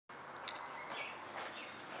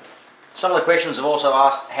Some of the questions have also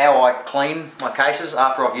asked how I clean my cases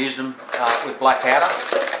after I've used them with black powder.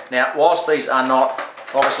 Now, whilst these are not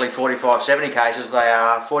obviously 4570 cases, they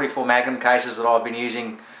are 44 Magnum cases that I've been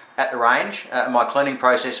using at the range. My cleaning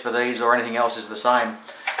process for these or anything else is the same.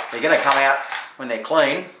 They're going to come out when they're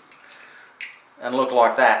clean and look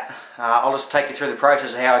like that. I'll just take you through the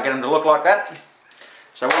process of how I get them to look like that.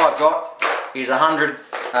 So what I've got is 100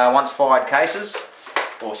 once fired cases,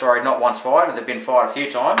 or sorry, not once fired, they've been fired a few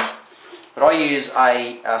times. But I use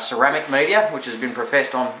a ceramic media, which has been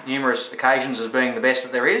professed on numerous occasions as being the best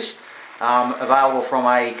that there is. Available from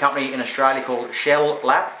a company in Australia called Shell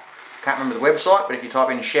Lap. Can't remember the website, but if you type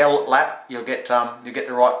in Shell Lap, you'll get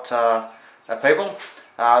the right people.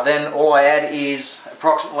 Then all I add is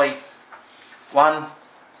approximately 1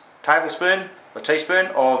 tablespoon or teaspoon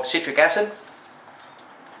of citric acid.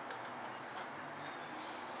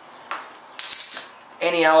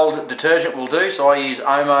 Any old detergent will do, so I use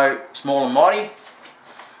Omo Small and Mighty,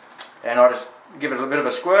 and I just give it a bit of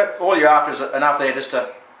a squirt. All you're after is enough there just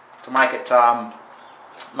to make it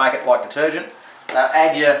like detergent.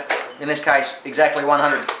 Add your, in this case, exactly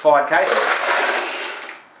 100 fired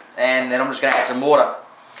cases, and then I'm just going to add some water.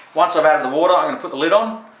 Once I've added the water, I'm going to put the lid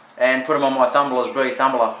on and put them on my Thumbler's B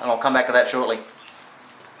tumbler, and I'll come back to that shortly.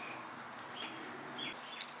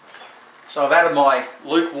 So I've added my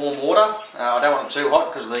lukewarm water. I don't want it too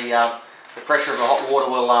hot because the pressure of the hot water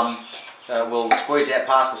will squeeze out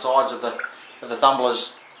past the sides of the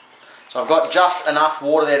tumblers. So I've got just enough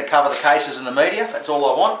water there to cover the cases and the media. That's all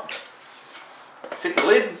I want. Fit the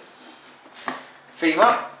lid, fit him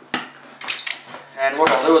up, and what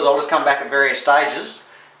I'll do is I'll just come back at various stages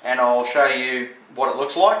and I'll show you what it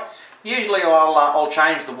looks like. Usually I'll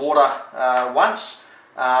change the water once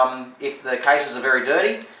if the cases are very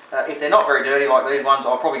dirty. If they're not very dirty like these ones,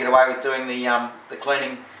 I'll probably get away with doing the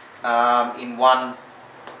cleaning in one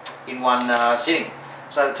sitting.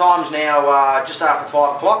 So the time's now just after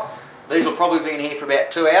 5 o'clock. These will probably be in here for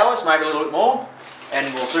about 2 hours, maybe a little bit more,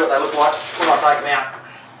 and we'll see what they look like when I take them out.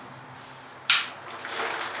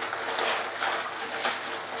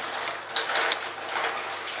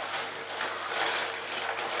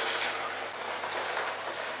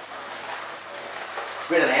 It's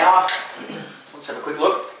been an hour. Let's have a quick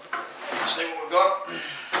look. See what we've got.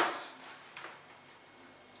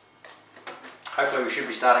 Hopefully we should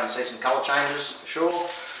be starting to see some colour changes for sure.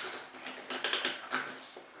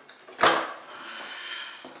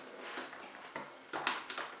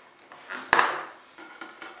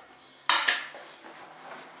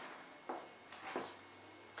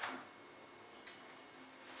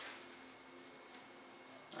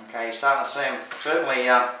 Okay, you're starting to see them certainly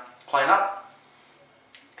clean up.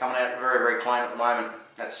 Coming out very, very clean at the moment.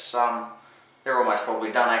 That's they're almost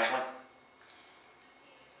probably done actually.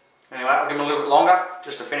 Anyway, I'll give them a little bit longer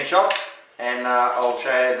just to finish off, and I'll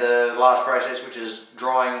show you the last process, which is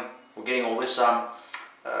drying or getting all this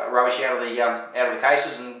rubbish out of the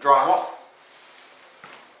cases and drying them off.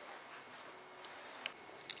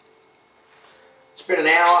 It's been an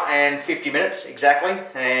hour and 50 minutes exactly,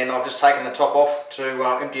 and I've just taken the top off to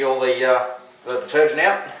empty all the detergent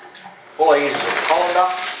out. All I use is a colander.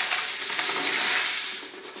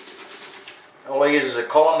 All I use is a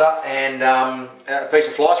colander and a piece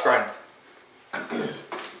of fly screen.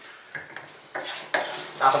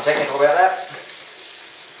 Nothing technical about that.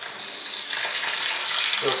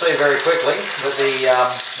 You'll see very quickly that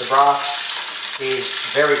the brass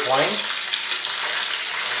is very clean.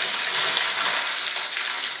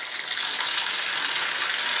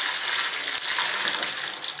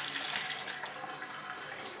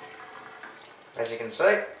 As you can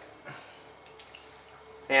see.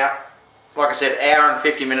 Now, like I said, hour and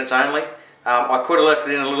 50 minutes only. I could have left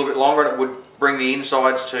it in a little bit longer and it would bring the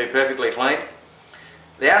insides to perfectly clean.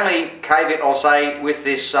 The only caveat I'll say with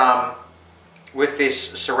this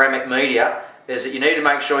ceramic media is that you need to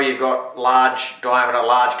make sure you've got large diameter,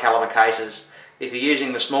 large caliber cases. If you're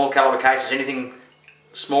using the small caliber cases, anything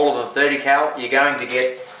smaller than 30 cal, you're going to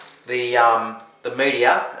get the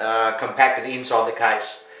media compacted inside the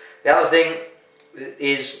case. The other thing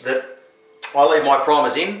is that I leave my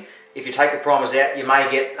primers in. If you take the primers out, you may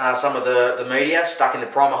get some of the media stuck in the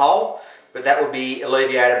primer hole, but that would be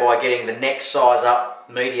alleviated by getting the next size up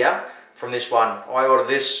media from this one. I ordered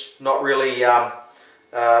this not really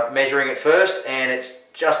measuring it first, and it's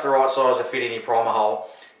just the right size to fit in your primer hole.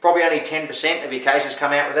 Probably only 10% of your cases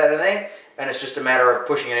come out with that in there, and it's just a matter of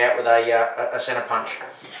pushing it out with a centre punch.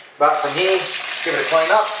 But from here, give it a clean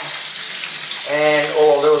up, and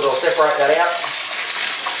all I'll do is I'll separate that out,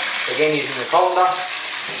 again using the colander,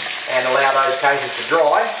 and allow those cases to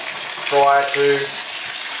dry prior to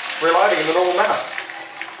reloading in the normal manner.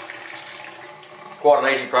 quite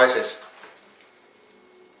an easy process.